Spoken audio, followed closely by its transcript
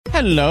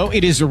Hello,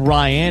 it is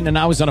Ryan, and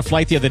I was on a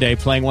flight the other day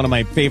playing one of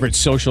my favorite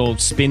social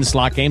spin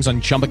slot games on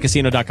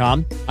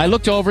ChumbaCasino.com. I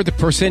looked over at the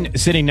person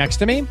sitting next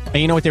to me, and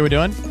you know what they were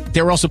doing?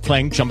 They were also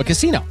playing Chumba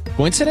Casino.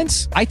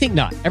 Coincidence? I think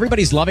not.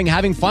 Everybody's loving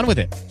having fun with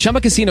it.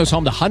 Chumba Casino is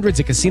home to hundreds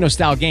of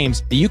casino-style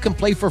games that you can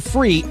play for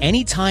free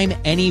anytime,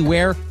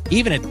 anywhere,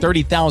 even at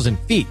 30,000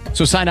 feet.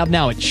 So sign up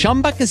now at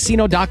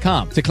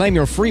ChumbaCasino.com to claim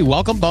your free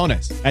welcome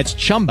bonus. That's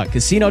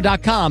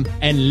ChumbaCasino.com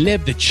and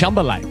live the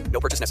Chumba life.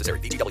 No purchase necessary.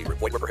 VGW.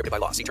 Void where prohibited by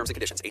law. See terms and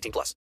conditions. 18+.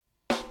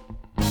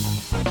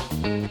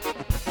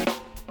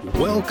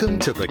 Welcome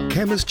to The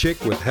Chemist Chick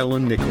with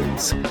Helen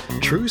Nichols.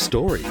 True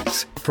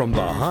stories from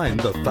behind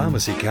the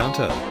pharmacy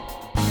counter.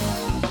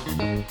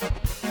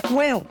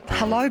 Well,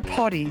 hello,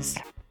 potties.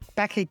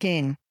 Back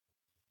again.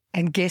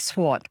 And guess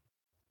what?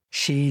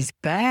 She's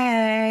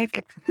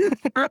back.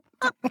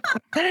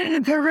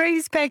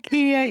 Marie's back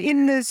here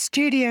in the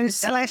studio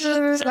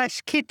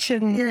slash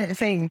kitchen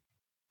thing.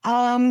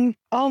 Oh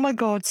my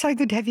God, so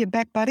good to have you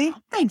back, buddy.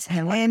 Thanks,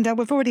 Helen. And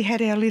we've already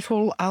had our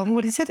little,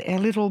 what is it? Our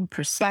little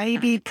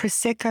baby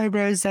Prosecco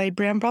Rosé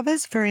Brown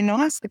Brothers. Very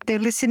nice. If they're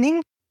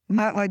listening,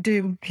 I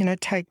do,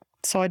 take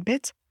side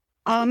bets.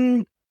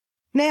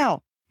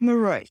 Now,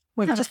 Marie,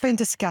 we've just been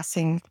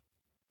discussing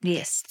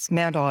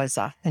Mount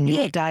Isa and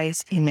your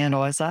days in Mount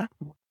Isa.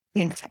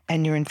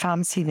 And you're in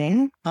pharmacy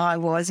then. I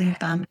was in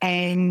pharmacy.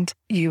 And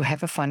you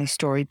have a funny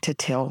story to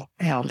tell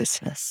our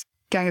listeners.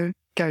 Go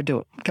do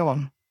it. Go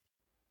on.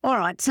 All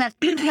right. So,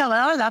 hello,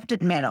 I loved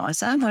it, Mount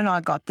Isa. When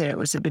I got there, it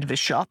was a bit of a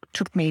shock. It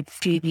took me a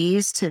few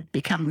years to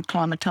become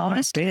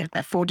acclimatised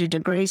at 40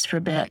 degrees for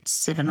about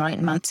 7 or 8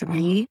 months of the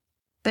year.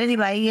 But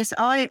anyway, yes,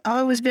 I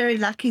was very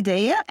lucky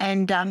there.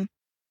 And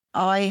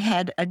I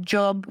had a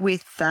job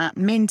with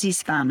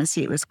Menzies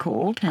Pharmacy, it was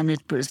called. And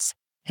it was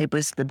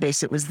the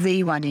best. It was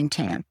the one in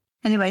town.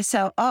 Anyway,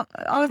 so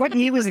what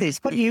year was this?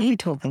 What year are we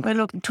talking?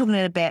 We're talking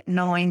about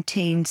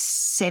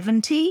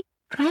 1970,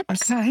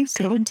 perhaps. Okay,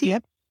 70.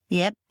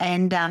 Yep.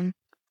 And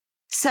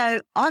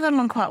so I got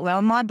along quite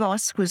well. My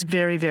boss was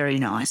very, very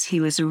nice. He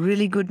was a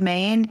really good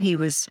man. He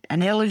was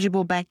an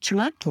eligible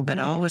bachelor, but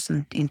I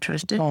wasn't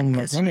interested. I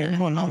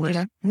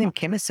think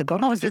chemists have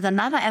got. I was with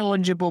another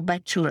eligible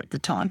bachelor at the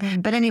time.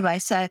 But anyway,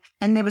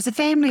 and there was a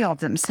family of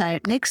them. So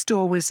next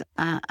door was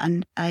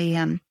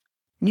a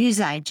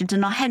newsagent,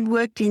 and I had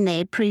worked in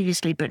there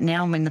previously, but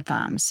now I'm in the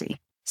pharmacy.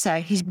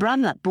 So his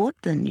brother bought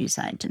the news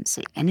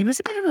agency, and he was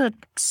a bit of a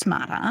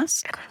smart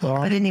ass.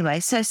 Right. But anyway,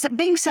 so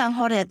being so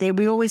hot out there,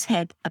 we always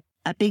had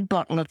a big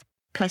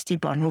plastic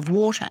bottle of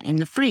water in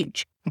the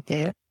fridge.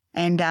 Yeah.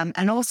 And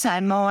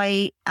also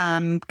my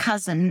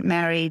cousin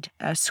married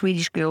a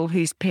Swedish girl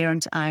whose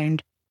parents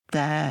owned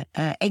the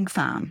egg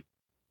farm.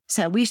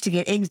 So we used to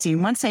get eggs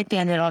in. Once they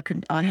found out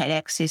I had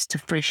access to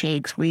fresh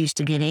eggs, we used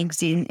to get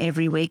eggs in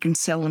every week and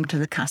sell them to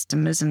the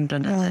customers.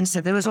 And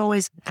so there was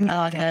always,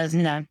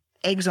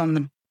 eggs on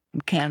the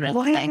counter at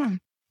the bank.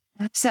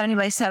 So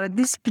anyway, so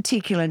this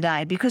particular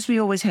day, because we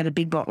always had a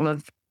big bottle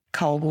of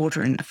cold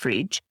water in the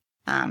fridge,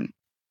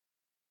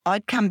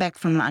 I'd come back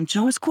from lunch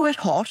and I was quite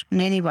hot.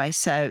 And anyway,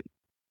 so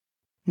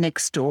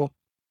next door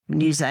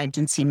news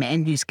agency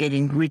man, who's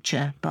getting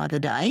richer by the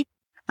day,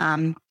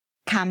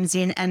 comes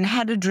in and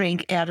had a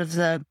drink out of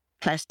the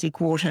plastic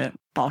water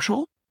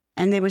bottle,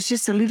 and there was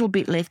just a little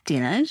bit left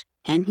in it,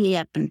 and he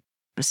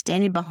was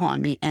standing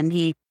behind me, and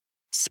he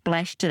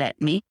splashed it at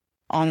me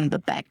on the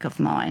back of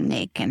my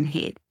neck and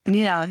head. And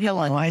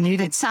I knew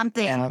it's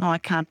something I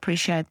can't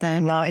appreciate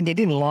that. No, and they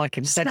didn't like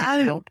it. So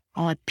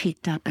I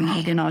picked up an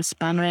egg and I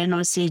spun around and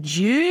I said,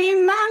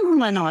 "You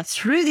mongrel," and I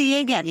threw the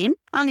egg at him,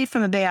 only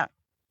from about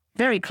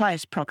very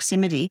close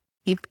proximity.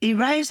 He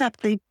raised up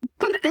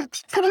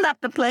pulled up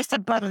the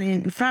plastic bottle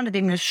in front of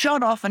him and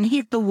shot off and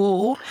hit the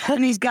wall.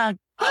 And he's going,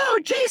 "Oh,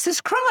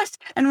 Jesus Christ,"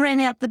 and ran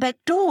out the back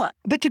door.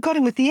 But you got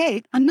him with the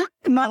egg. I know.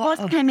 My boss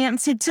came out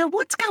and said, "So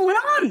what's going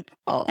on?"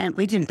 And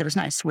there was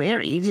no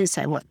swearing. He didn't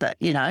say what the.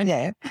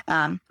 Yeah.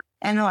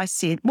 And I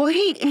said, "Well,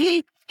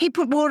 he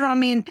put water on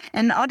me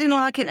and I didn't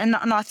like it and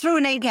I threw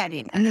an egg at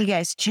him." And he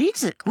goes,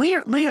 "Jesus,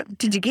 where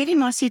did you get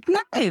him?" I said,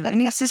 "No."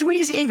 And he says,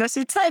 "Where's the egg?" I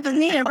said, "It's over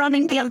there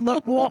running down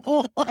the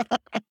wall."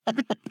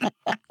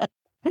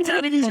 So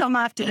any time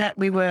after that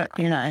we were,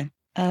 he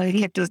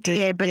kept us doing.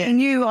 Yeah, but he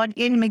knew I'd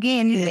get him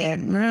again. Yeah.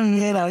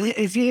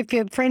 If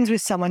you're friends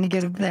with someone, you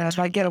get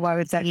away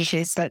with that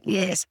shit. But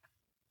yes,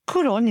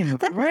 good on you.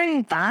 That's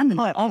very fun.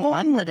 I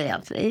wanted it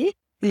out there.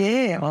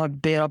 Yeah, I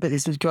bet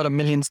this has got a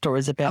million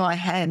stories about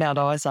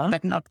Mount Isa.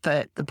 But not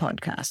for the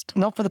podcast.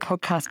 Not for the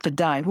podcast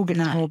today. We'll get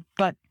more.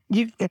 But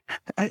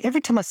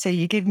every time I see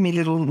you, give me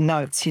little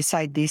notes. You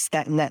say this,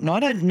 that, and that, and I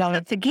don't know.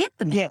 I forget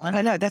them. Yeah,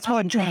 I know. That's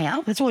why I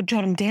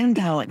jot them down,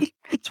 darling.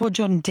 That's why I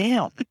jot them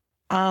down.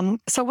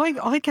 So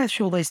I go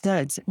through all these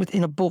notes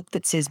within a book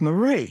that says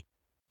Marie,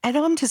 and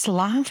I'm just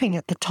laughing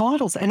at the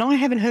titles. And I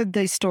haven't heard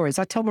these stories.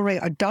 I tell Marie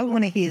I don't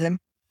want to hear them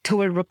till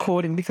we're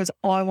recording because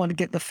I want to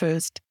get the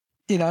first.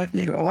 Because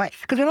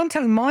when I'm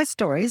telling my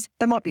stories,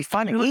 they might be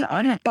funny, but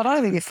I don't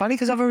think they're funny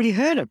because I've already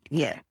heard them.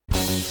 Yeah.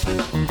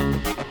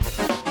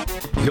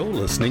 You're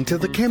listening to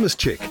The Chemist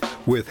Chick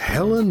with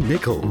Helen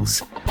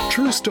Nichols.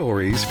 True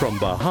stories from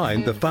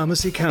behind the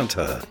pharmacy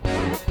counter.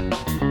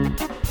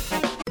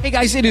 Hey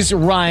guys, it is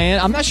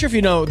Ryan. I'm not sure if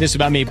you know this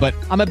about me, but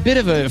I'm a bit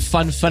of a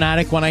fun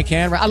fanatic when I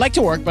can. I like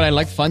to work, but I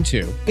like fun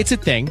too. It's a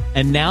thing.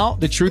 And now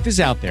the truth is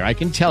out there. I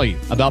can tell you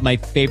about my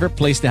favorite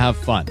place to have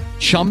fun.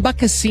 Chumba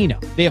Casino.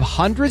 They have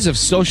hundreds of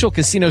social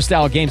casino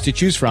style games to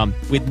choose from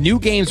with new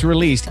games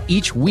released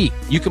each week.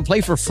 You can play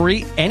for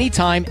free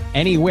anytime,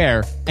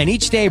 anywhere. And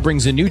each day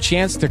brings a new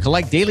chance to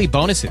collect daily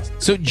bonuses.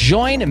 So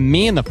join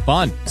me in the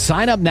fun.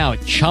 Sign up now at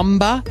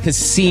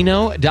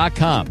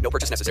ChumbaCasino.com. No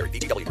purchase necessary.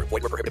 VGW Group.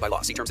 Void where prohibited by law.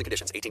 See terms and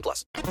conditions. 18+.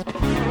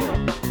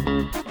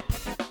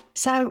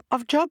 So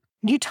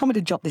you told me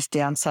to jot this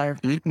down. So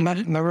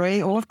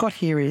Marie, all I've got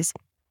here is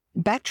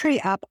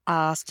battery up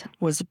asked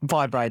was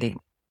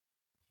vibrating.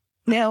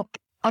 Now,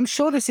 I'm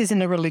sure this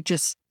isn't a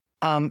religious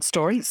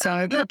story,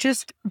 so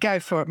just go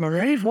for it,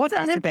 Marie. What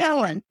is it about?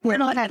 Helen,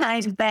 when I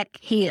came back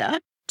here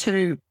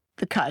to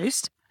the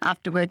coast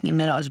after working in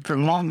Meadows for a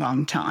long,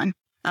 long time,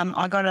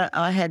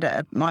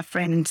 my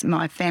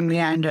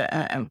family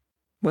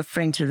were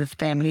friends with a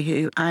family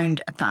who owned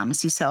a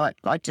pharmacy, so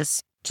I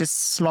just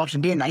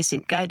slotted in. They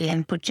said, go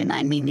down, put your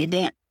name in, you're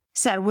down.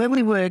 So where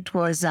we worked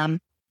was,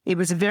 it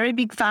was a very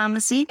big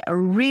pharmacy, a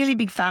really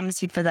big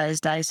pharmacy for those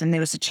days, and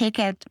there was a checkout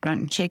at the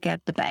front and checkout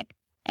at the back.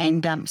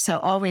 And so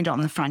I went on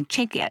the front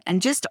checkout,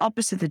 and just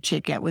opposite the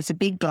checkout was a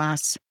big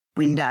glass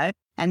window,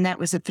 and that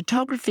was a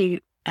photography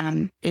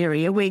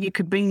area where you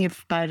could bring your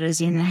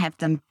photos in and have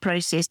them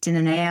processed in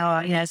an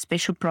hour,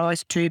 special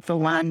price, 2 for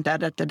 1,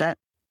 da-da-da-da.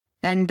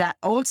 And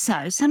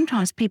also,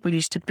 sometimes people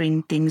used to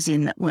bring things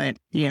in that weren't,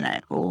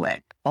 all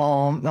that.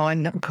 Oh, I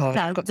know.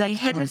 God. So they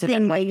had a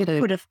thing where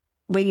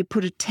you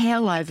put a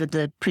towel over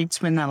the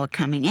prints when they were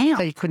coming out.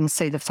 So you couldn't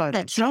see the photos.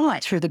 That's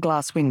right. Through the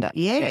glass window.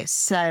 Yes.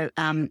 So,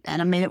 and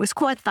I mean, it was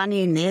quite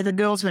funny in there. The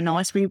girls were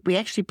nice. We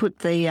actually put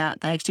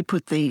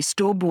the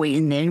store boy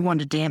in there. He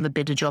wanted to have a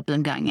better job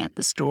than going out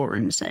the store.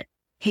 And so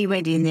he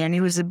went in there, and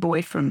he was a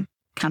boy from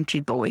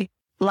Country Boy.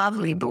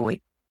 Lovely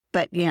boy.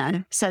 But,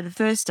 so the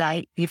first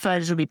day, your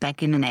photos will be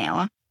back in an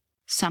hour.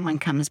 Someone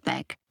comes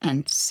back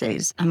and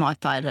says, my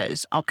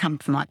photos, I'll come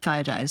for my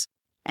photos.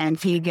 And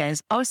he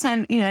goes,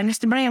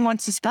 Mr. Brown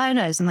wants his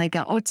photos. And they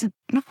go, it's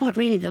not quite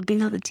ready. There'll be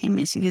another 10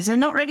 minutes. He goes, they're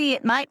not ready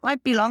yet, mate.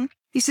 Won't be long.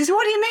 He says,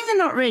 what do you mean they're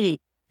not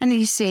ready? And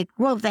he said,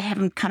 well, they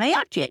haven't come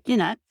out yet,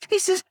 He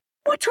says,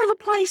 what sort of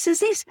a place is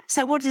this?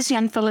 So what this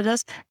young fella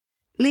does,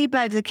 leap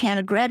over the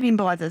counter, grab him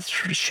by the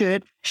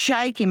shirt,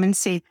 shake him and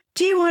say,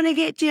 do you want to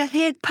get your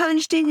head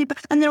punched in?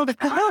 And they're all like,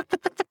 oh,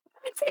 this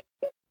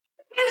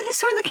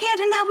on the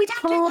counter. No, we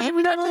don't do that.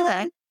 We don't do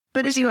that.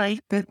 But anyway,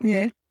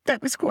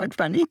 that was quite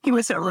funny. He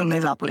was a really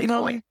lovely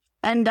boy.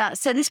 And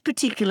so this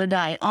particular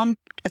day, I'm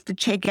at the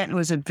checkout. It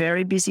was a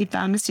very busy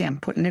pharmacy. I'm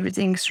putting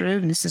everything through,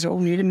 and this is all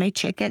new to me.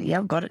 Checkout, yeah,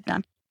 I've got it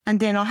done. And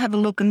then I have a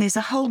look, and there's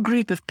a whole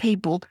group of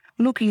people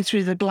looking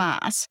through the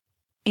glass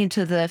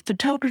into the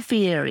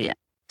photography area.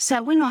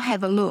 So when I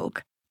have a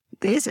look,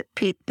 there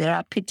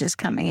are pictures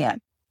coming out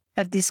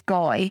of this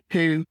guy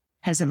who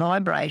has a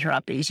vibrator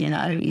up his,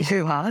 Yeah.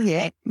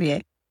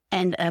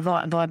 And a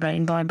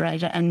vibrating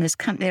vibrator, and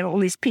there are all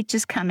these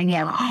pictures coming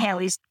out of how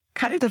he's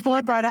cut the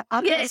vibrator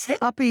up,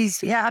 up his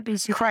clacker. Up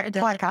his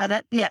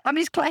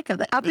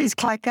clacker. Up his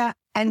clacker,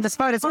 and the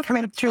photos are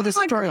coming through the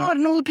story. God,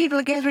 and all the people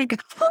are gathering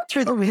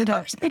through the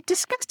window. It's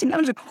disgusting. I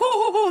was like,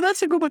 oh,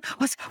 that's a good one. I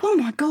was, oh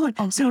my God.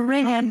 So I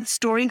ran out of the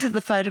store into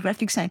the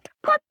photographic saying,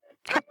 put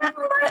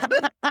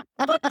the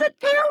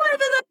tail over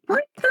the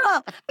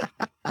printer.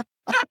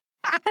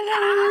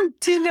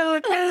 Do you know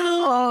it?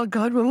 Oh,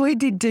 God, when we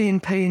did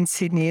D&P in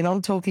Sydney, and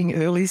I'm talking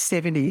early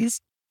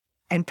 70s,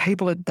 and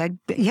people,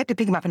 you had to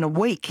pick them up in a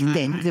week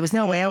then. There was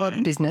no hour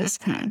business.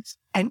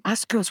 And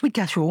us girls, we'd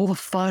go through all the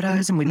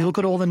photos and we'd look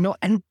at all the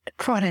and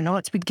Friday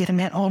nights we'd get them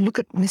out. Oh, look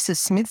at Mrs.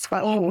 Smith's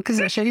photo. Oh, because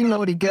she didn't know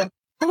what he got.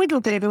 And we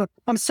looked at everyone.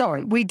 I'm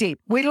sorry, we did.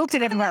 We looked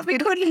at everyone. We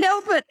couldn't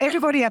help it.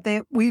 Everybody up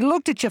there, we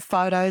looked at your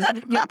photos.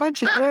 You're a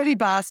bunch of dirty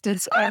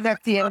bastards. And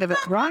that's the end of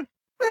it, right?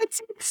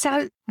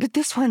 So, but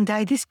this one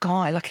day, this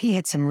guy, he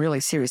had some really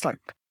serious, how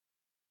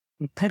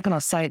can I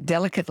say it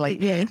delicately?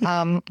 Yeah.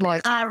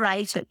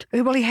 R-rated.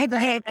 Well,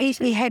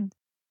 he had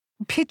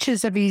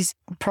pictures of his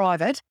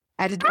private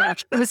he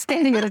was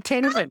standing at a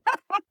tenement.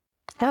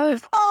 So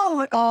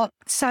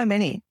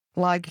many.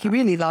 He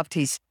really loved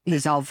his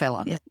old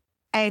fella. Yeah.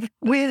 And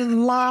we're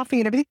laughing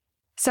and everything.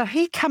 So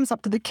he comes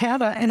up to the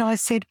counter and I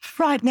said,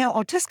 right, now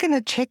I'm just going to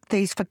check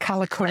these for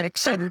colour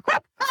correction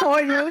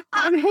for you.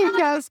 And he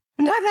goes,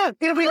 no,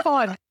 it'll be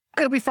fine.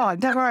 It'll be fine.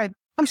 Don't worry.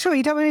 I'm sure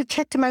you don't want to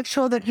check to make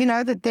sure that,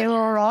 that they're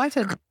all right.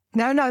 And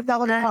no,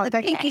 they'll all right.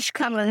 Pinkish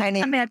colour.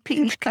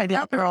 Pinkish came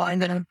out right.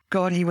 And then,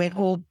 God, he went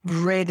all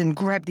red and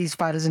grabbed his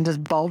photos and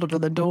just bolted to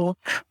the door.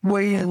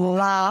 We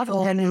laughed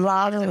and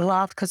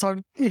laughed because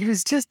it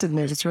was just a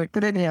nervous wreck.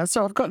 But anyhow,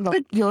 so I've got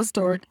your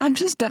story. I'm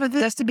just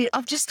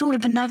I've just thought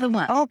of another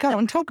one. Oh, go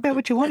on. Talk about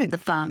what you wanted. The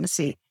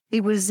pharmacy.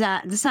 It was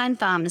the same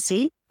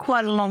pharmacy.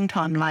 Quite a long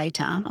time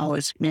later, I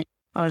was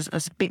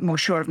a bit more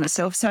sure of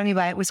myself. So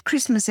anyway, it was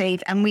Christmas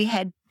Eve and we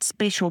had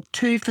special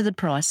 2 for the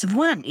price of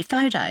 1, your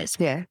photos.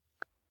 Yeah.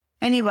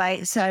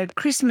 Anyway, so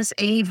Christmas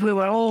Eve, we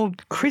were all...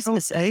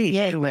 Christmas Eve.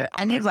 Yeah, we were.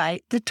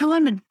 Anyway, the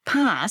time had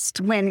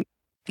passed when,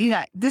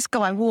 this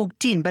guy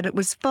walked in, but it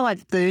was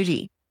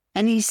 5:30,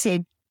 and he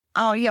said,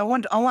 oh, yeah, I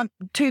want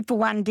 2 for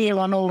 1 deal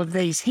on all of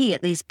these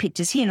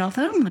pictures here. And I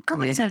thought, oh, my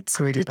God,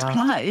 so it's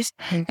closed.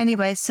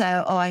 Anyway,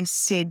 so I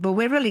said, well,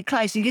 we're really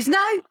close. He goes,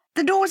 no,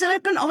 the door's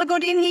open. I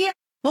got in here.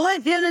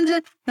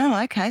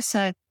 Oh, okay.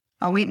 So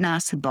I went and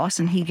asked the boss,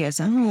 and he goes,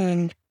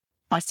 and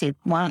I said,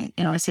 1.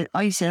 And I said,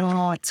 he said,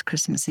 oh, it's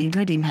Christmas Eve.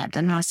 Let him have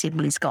them. And I said,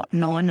 well, he's got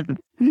 9 of them.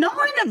 9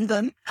 of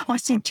them? I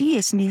said,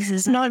 yes. And he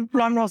says, 9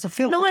 rolls of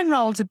film. 9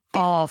 rolls of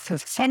film. Oh,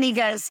 and he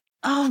goes,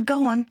 oh,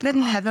 go on, let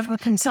him have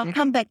it. And so I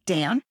come back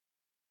down.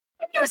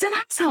 He was an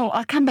asshole.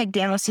 I come back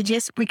down. I said,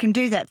 yes, we can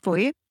do that for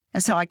you.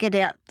 And so I get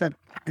out the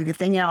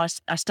thing. I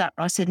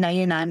said, no,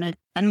 your name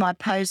and my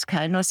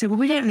postcode. And I said, well,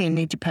 we don't really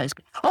need your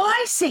postcode.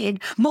 I said,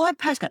 my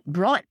postcode.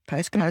 Right,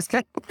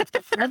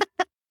 postcode.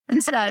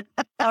 And so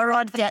I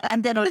write that,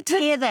 and then I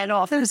tear that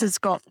off because it's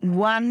got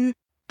 1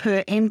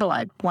 per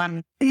envelope.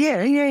 1. Yeah.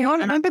 I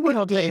remember we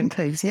all did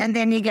MPs. Yeah. And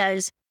then he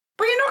goes,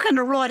 well, you're not going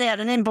to write out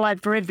an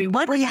envelope for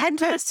everyone. Well, you had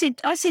to.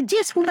 I said,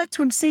 yes, well, that's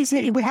what says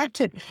it. We had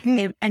to.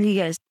 And he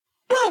goes,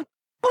 well,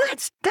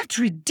 that's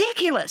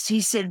ridiculous. He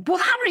said, well,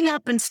 hurry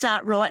up and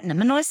start writing them.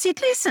 And I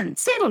said, listen,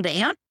 settle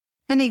down.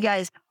 And he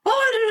goes,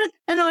 oh,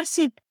 and I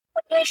said,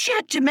 well, you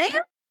shut your mouth.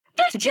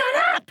 Just shut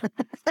up.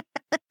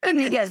 And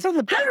he goes,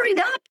 hurry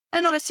up.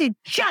 And I said,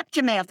 shut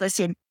your mouth. I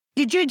said,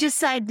 did you just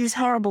say this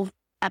horrible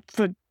up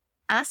for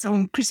us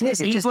on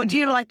Christmas Eve? Or do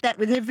you like that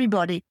with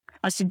everybody?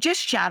 I said, just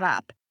shut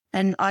up.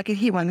 And I could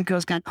hear one of the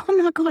girls going, oh,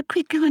 my God,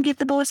 quick, go and get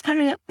the boss,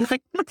 hurry up.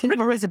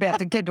 Maria's about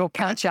to get all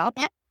catch up.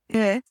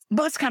 Yeah.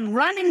 Boss come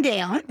running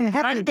down.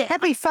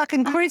 Happy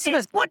fucking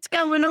Christmas. What's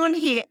going on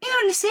here? You know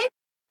what he said?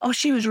 Oh,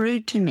 she was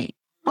rude to me.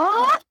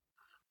 Oh.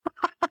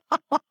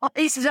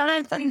 He says, I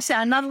don't think so.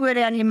 Another word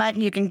out of your mate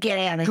and you can get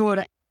out of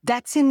Good.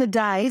 That's in the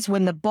days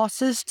when the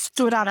bosses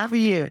stood up for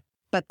you,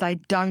 but they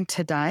don't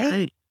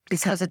today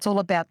because it's all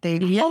about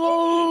the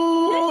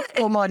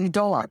almighty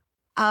dollar.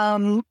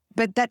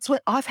 But that's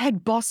what I've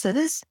had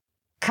bosses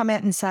come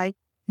out and say,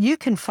 you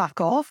can fuck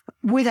off.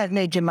 We don't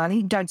need your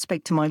money. Don't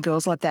speak to my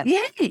girls like that.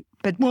 Yeah.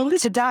 But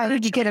today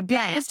you get a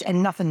blast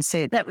and nothing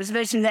said. That was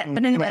version that.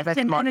 But anyway,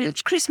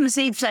 it's Christmas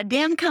Eve, so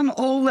down come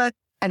all the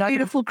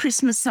beautiful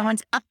Christmas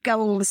signs, up go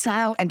all the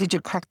sales. And did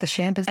you crack the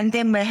champers? And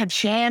then we had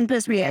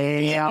champers. So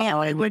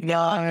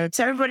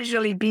everybody's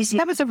really busy.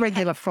 That was a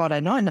regular Friday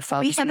night in the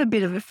fun. We had a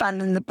bit of a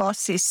fun and the boss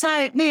says,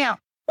 so now,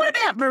 what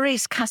about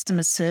Marie's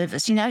customer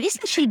service?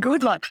 Isn't she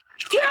good? Like,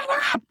 shut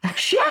up.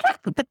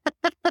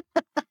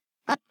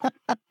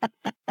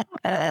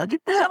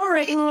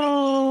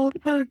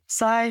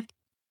 Sorry.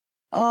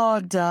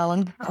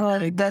 Darling.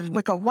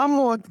 We've got one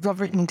more I've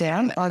written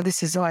down. I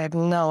have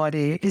no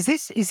idea. Is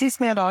this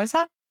Mount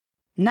Isa?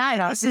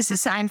 No, this is the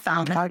same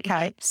farm.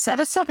 Okay. So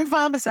the same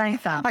farm, the same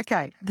farm.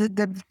 Okay.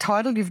 The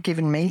title you've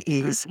given me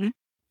is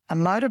a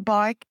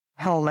motorbike,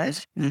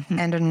 helmet,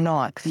 and a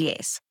knife.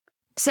 Yes.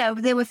 So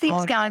there were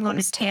things going on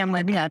in town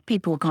where,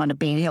 people were kind of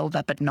being held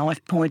up at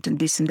knife point and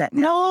this and that.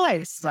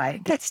 Nice.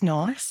 That's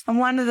nice. And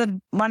one of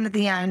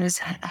the owners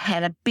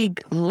had a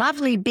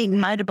lovely big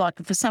motorbike.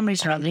 And for some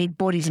reason, he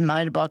bought his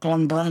motorbike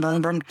on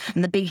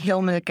and the big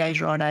helmet that goes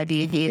right over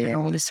your head and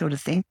all this sort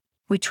of thing,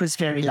 which was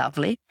very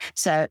lovely.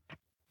 So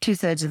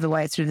 2/3 of the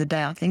way through the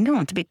day, I think,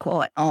 to be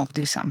quiet, I'll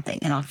do something.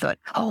 And I thought,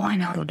 I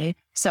know what I'll do.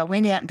 So I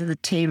went out into the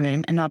tea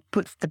room and I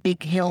put the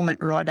big helmet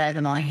right over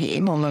my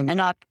head.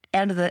 And I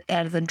out of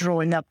the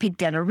drawer and I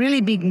picked out a really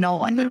big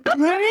knife. And then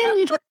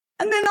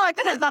I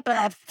got up and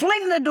I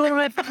fling the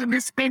door open from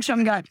this bench.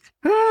 I'm going,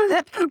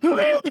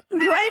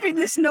 waving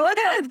this knife.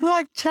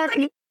 Like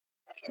Chucky. What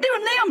are you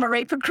doing now,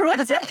 Marie, for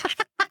Christ's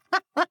sake?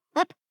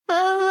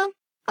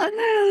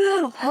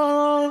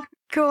 Oh,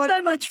 God.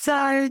 So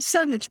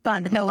much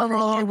fun.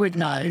 You would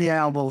know.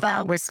 Yeah,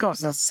 well, we've got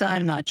so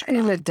much.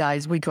 In the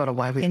days, we got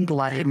away with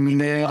bloody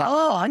murder.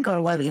 Oh, I got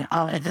away with it.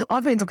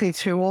 I've been looking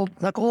through all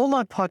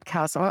my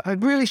podcasts. I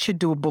really should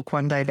do a book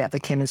one day about the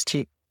chemist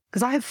chick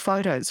because I have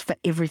photos for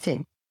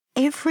everything.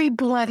 Every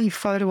bloody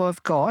photo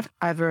I've got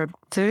over a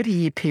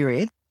 30-year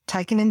period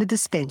taken in the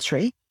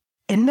dispensary,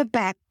 in the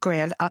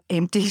background are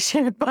empty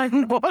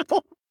champagne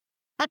bottles.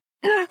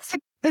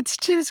 It's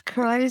just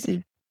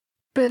crazy.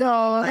 But,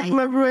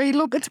 Marie,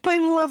 look, it's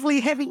been lovely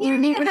having you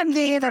here. I'm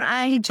there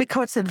at age.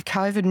 Because of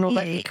COVID and all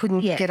that, you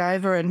couldn't get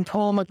over. And,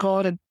 oh, my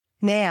God. And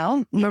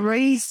now,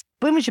 Marie's,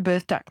 when was your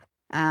birthday?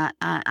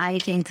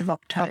 18th of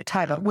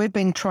October. We've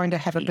been trying to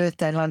have a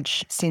birthday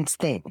lunch since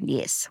then.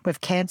 Yes.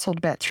 We've cancelled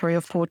about 3 or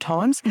 4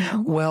 times.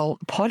 Well,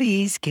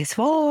 Potties, guess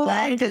what?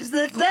 Latest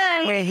the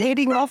day. We're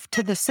heading off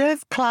to the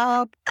surf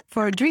club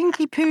for a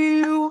drinky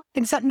poo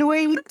and something to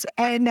eat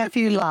and a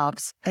few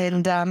laughs.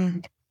 And,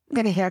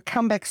 anyhow,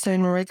 come back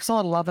soon, Marie, because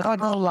I love it. I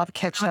love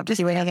catching up with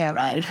you anyhow.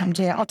 Right.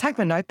 Yeah, I'll take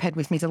my notepad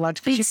with me to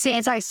lunch. You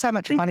say so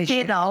much funny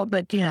shit.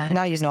 But,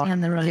 No, you're not.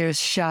 You're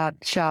as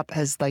sharp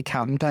as they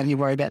come. Don't you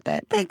worry about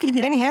that.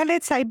 Anyhow,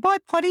 let's say bye,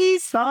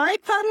 Potties. Bye,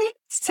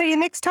 Potties. See you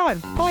next time.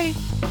 Bye.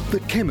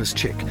 The Chemist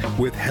Chick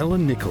with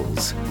Helen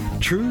Nichols.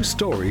 True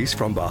stories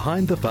from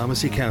behind the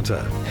pharmacy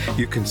counter.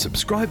 You can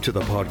subscribe to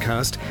the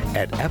podcast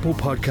at Apple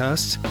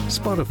Podcasts,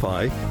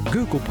 Spotify,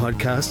 Google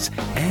Podcasts,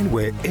 and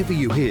wherever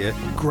you hear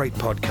great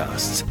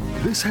podcasts.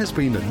 This has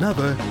been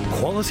another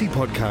quality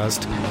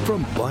podcast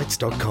from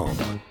Bytes.com.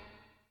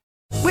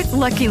 With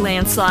Lucky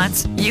Land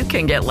Slots, you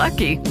can get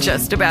lucky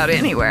just about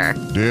anywhere.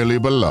 Dearly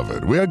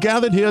beloved, we are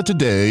gathered here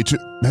today to...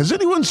 Has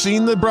anyone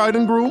seen the bride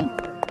and groom?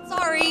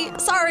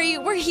 Sorry,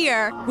 we're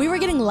here. We were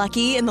getting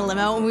lucky in the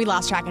limo and we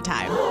lost track of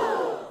time.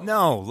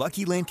 No,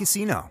 Lucky Land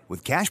Casino,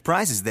 with cash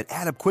prizes that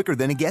add up quicker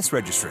than a guest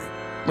registry.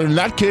 In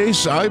that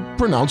case, I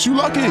pronounce you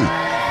lucky.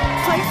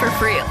 Play for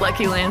free at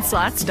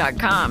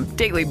LuckyLandSlots.com.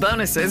 Daily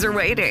bonuses are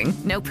waiting.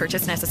 No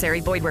purchase necessary.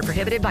 Void where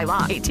prohibited by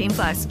law.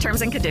 18+.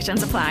 Terms and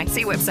conditions apply.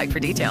 See website for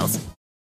details.